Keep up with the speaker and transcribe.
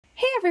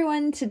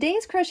everyone,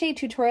 today's crochet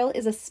tutorial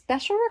is a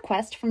special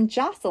request from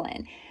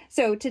Jocelyn.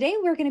 So today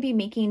we're going to be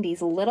making these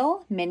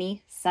little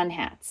mini sun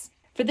hats.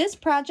 For this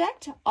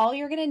project, all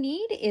you're going to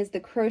need is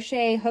the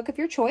crochet hook of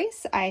your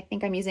choice. I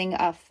think I'm using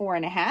a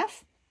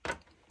 4.5,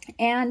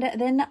 and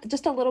then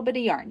just a little bit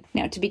of yarn.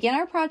 Now to begin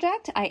our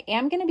project, I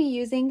am going to be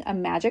using a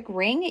magic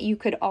ring. You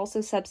could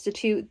also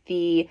substitute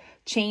the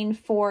chain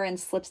 4 and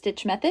slip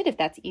stitch method if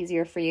that's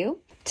easier for you.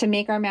 To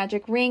make our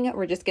magic ring,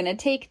 we're just going to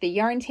take the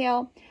yarn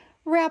tail,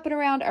 wrap it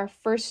around our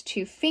first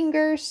 2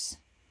 fingers,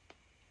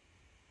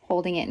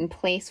 holding it in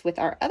place with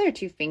our other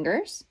 2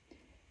 fingers.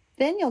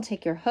 Then you'll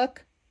take your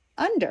hook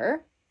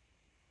under,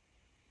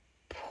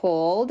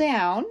 pull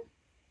down,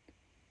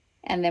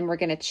 and then we're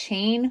going to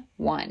chain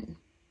 1.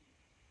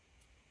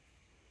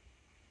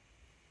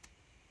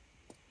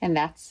 And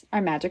that's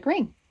our magic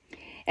ring.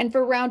 And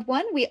for round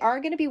 1, we are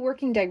going to be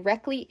working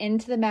directly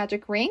into the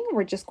magic ring.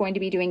 We're just going to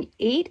be doing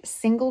 8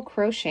 single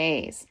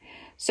crochets.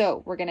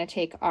 So we're going to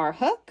take our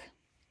hook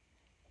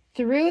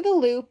through the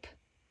loop,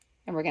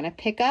 and we're going to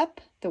pick up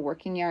the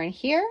working yarn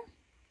here.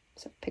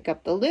 So pick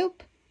up the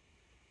loop,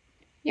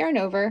 yarn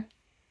over,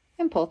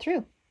 and pull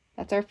through.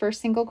 That's our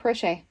first single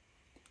crochet.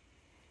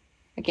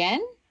 Again,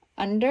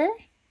 under,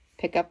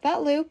 pick up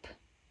that loop,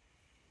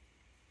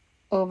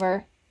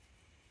 over,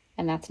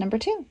 and that's number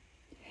 2.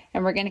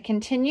 And we're going to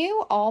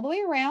continue all the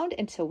way around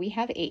until we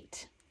have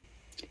 8.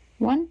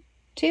 1,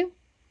 2,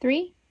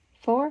 3,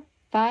 4,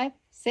 5,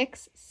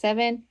 6,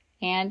 7,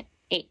 and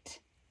 8.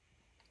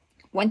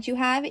 Once you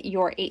have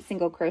your 8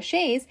 single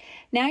crochets,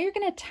 now you're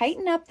going to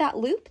tighten up that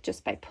loop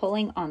just by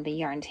pulling on the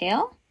yarn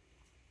tail.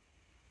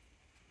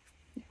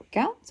 There we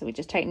go. So we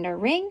just tightened our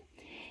ring.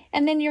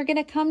 And then you're going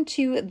to come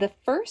to the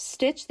first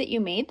stitch that you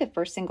made, the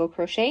first single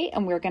crochet,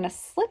 and we're going to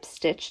slip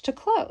stitch to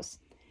close.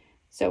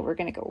 So we're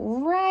going to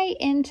go right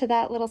into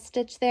that little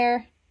stitch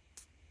there.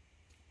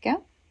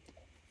 Go.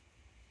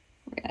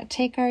 We're going to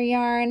take our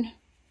yarn,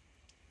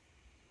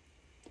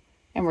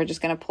 and we're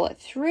just going to pull it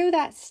through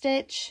that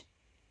stitch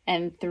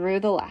and through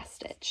the last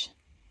stitch.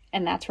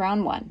 And that's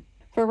round 1.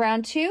 For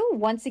round 2,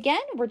 once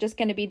again, we're just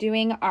going to be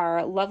doing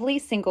our lovely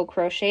single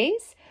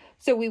crochets.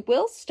 So we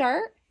will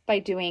start by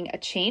doing a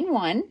chain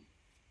 1,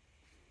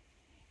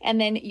 and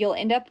then you'll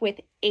end up with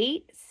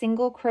 8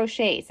 single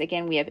crochets.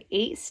 Again, we have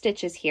 8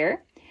 stitches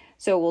here.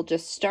 So we'll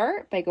just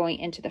start by going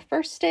into the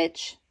first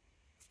stitch,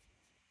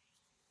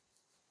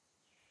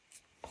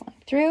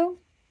 pulling through,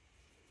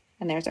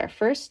 and there's our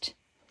first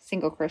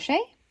single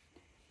crochet.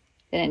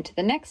 Then into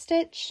the next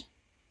stitch.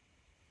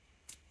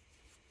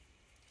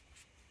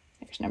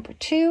 There's number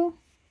 2,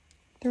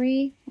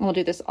 3, and we'll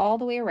do this all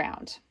the way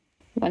around.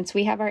 Once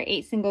we have our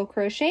 8 single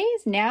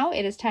crochets, now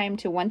it is time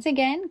to once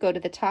again go to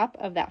the top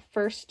of that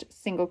first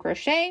single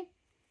crochet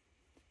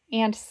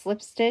and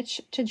slip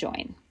stitch to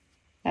join.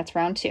 That's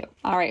round 2.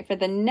 All right, for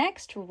the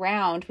next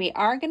round, we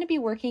are going to be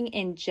working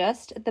in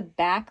just the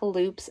back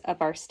loops of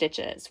our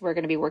stitches. We're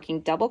going to be working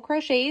double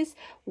crochets,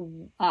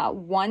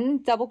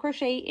 1 double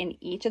crochet in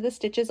each of the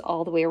stitches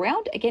all the way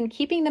around. Again,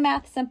 keeping the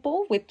math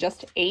simple with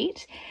just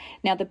 8.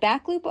 Now the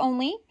back loop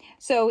only.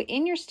 So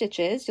in your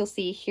stitches, you'll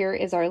see here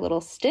is our little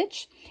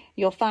stitch.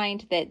 You'll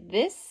find that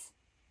this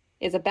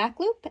is a back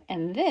loop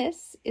and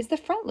this is the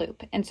front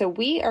loop. And so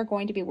we are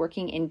going to be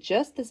working in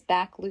just this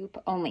back loop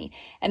only.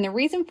 And the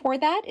reason for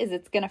that is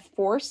it's going to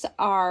force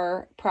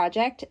our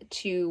project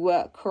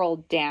to curl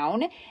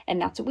down,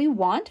 and that's what we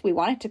want. We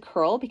want it to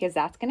curl because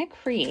that's going to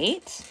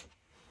create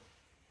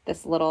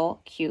this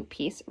little cute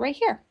piece right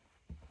here.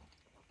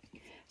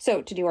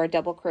 So to do our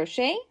double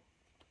crochet,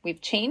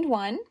 we've chained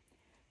 1.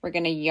 We're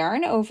going to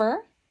yarn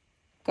over,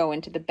 go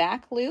into the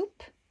back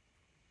loop.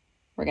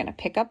 We're going to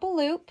pick up a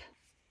loop,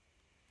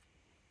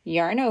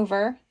 yarn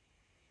over,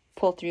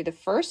 pull through the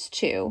first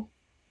 2,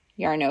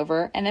 yarn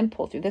over, and then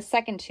pull through the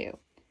second 2.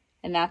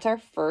 And that's our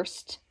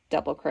first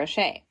double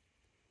crochet.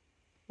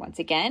 Once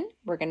again,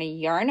 we're going to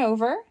yarn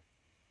over,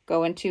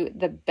 go into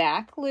the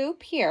back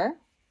loop here,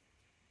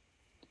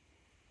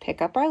 pick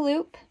up our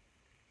loop,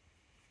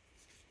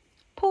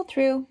 pull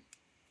through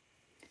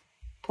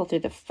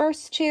the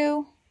first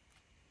 2,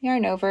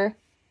 yarn over,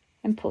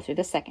 and pull through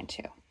the second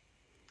 2.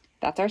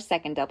 That's our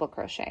second double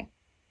crochet.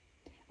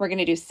 We're going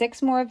to do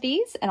 6 more of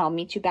these, and I'll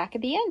meet you back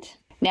at the end.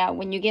 Now,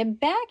 when you get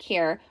back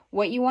here,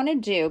 what you want to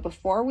do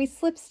before we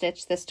slip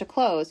stitch this to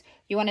close,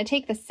 you want to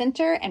take the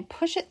center and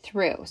push it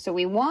through. So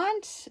we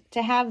want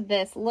to have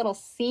this little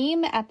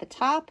seam at the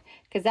top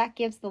because that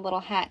gives the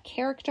little hat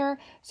character.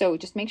 So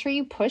just make sure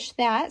you push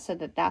that so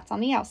that that's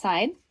on the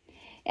outside.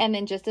 And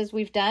then just as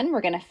we've done,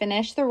 we're going to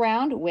finish the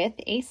round with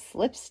a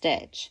slip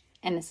stitch.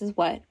 And this is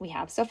what we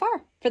have so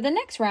far. For the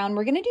next round,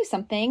 we're going to do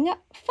something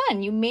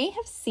fun. You may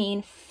have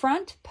seen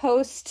front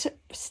post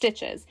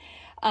stitches.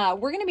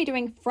 We're going to be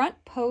doing front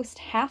post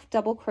half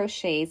double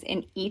crochets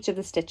in each of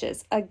the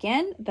stitches.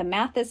 Again, the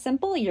math is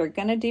simple. You're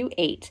going to do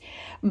 8.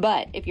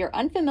 But if you're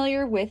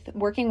unfamiliar with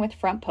working with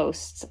front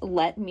posts,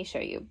 let me show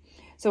you.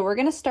 So we're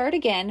going to start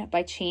again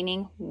by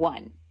chaining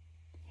 1.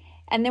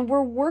 And then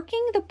we're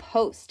working the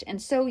post.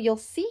 And so you'll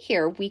see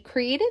here, we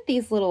created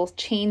these little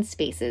chain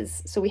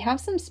spaces. So we have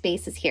some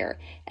spaces here,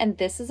 and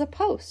this is a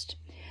post.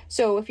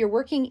 So if you're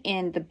working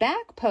in the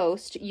back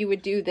post, you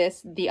would do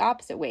this the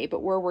opposite way,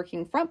 but we're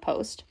working front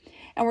post,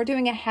 and we're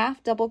doing a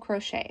half double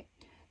crochet.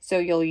 So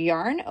you'll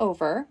yarn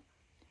over,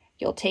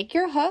 you'll take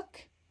your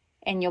hook,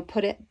 and you'll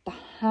put it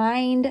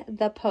behind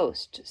the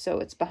post. So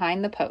it's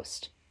behind the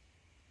post.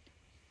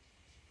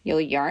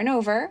 You'll yarn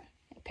over,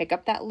 pick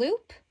up that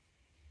loop,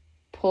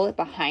 pull it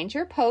behind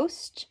your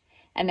post,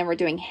 and then we're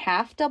doing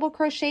half double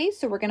crochet.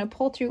 So we're going to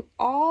pull through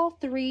all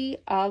 3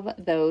 of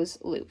those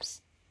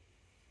loops.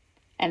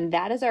 And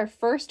that is our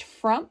first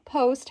front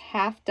post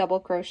half double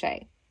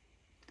crochet.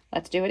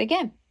 Let's do it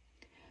again.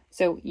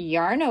 So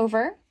yarn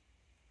over,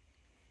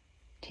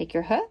 take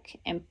your hook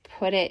and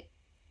put it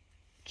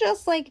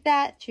just like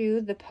that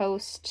to the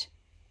post.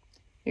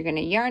 You're going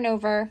to yarn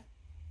over,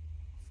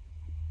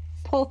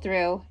 pull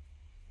through,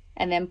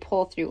 and then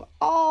pull through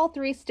all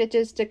 3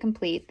 stitches to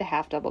complete the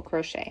half double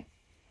crochet.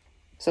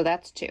 So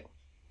that's 2.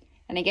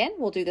 And again,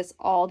 we'll do this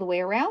all the way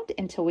around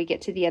until we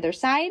get to the other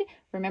side.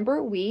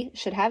 Remember, we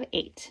should have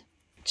 8.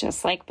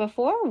 Just like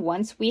before,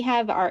 once we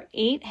have our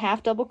 8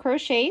 half double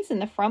crochets in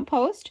the front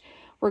post,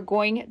 we're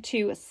going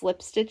to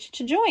slip stitch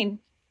to join.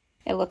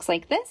 It looks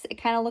like this.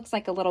 It kind of looks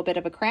like a little bit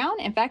of a crown.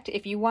 In fact,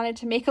 if you wanted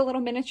to make a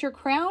little miniature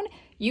crown,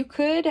 you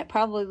could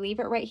probably leave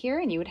it right here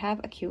and you would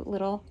have a cute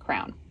little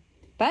crown.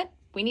 But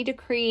we need to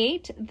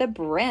create the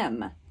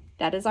brim.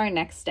 That is our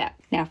next step.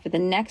 Now for the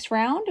next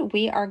round,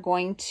 we are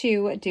going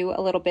to do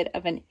a little bit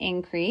of an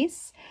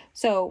increase.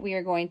 So we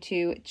are going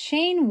to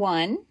chain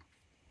 1.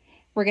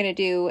 We're going to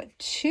do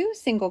 2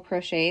 single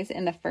crochets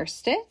in the first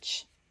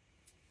stitch.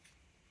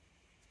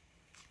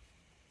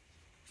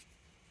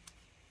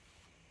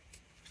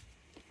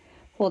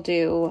 We'll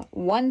do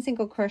 1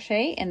 single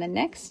crochet in the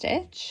next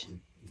stitch.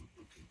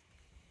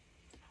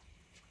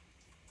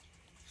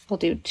 We'll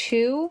do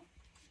 2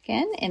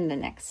 again in the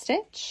next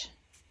stitch.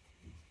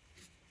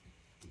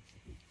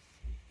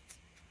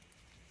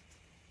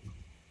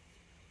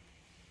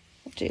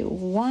 We'll do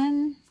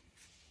 1.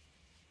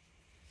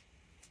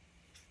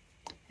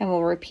 And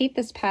we'll repeat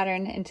this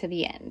pattern into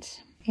the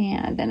end.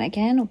 And then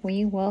again,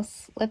 we will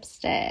slip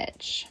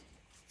stitch.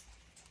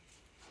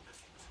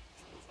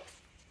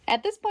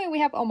 At this point, we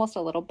have almost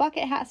a little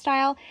bucket hat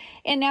style,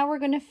 and now we're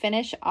going to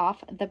finish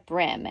off the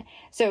brim.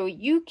 So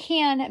you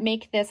can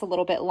make this a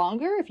little bit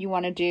longer if you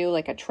want to do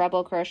like a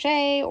treble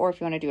crochet, or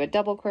if you want to do a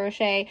double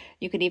crochet.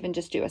 You could even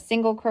just do a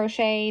single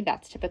crochet.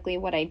 That's typically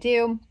what I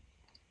do.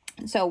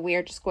 So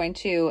we're just going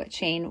to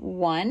chain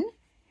 1.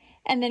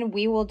 And then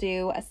we will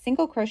do a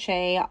single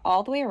crochet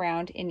all the way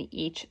around in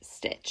each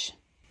stitch.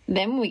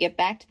 Then when we get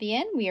back to the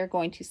end, we are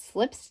going to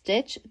slip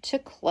stitch to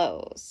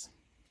close.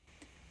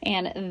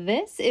 And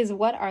this is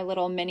what our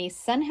little mini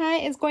sun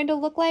hat is going to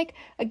look like.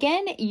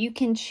 Again, you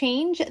can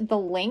change the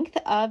length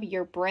of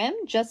your brim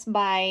just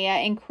by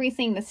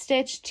increasing the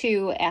stitch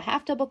to a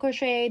half double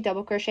crochet,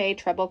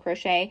 treble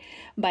crochet.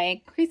 By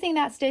increasing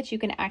that stitch, you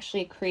can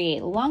actually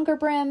create longer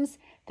brims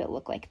that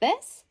look like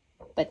this.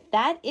 But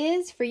that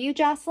is, for you,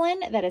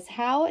 Jocelyn, that is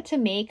how to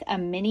make a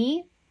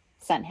mini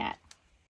sun hat.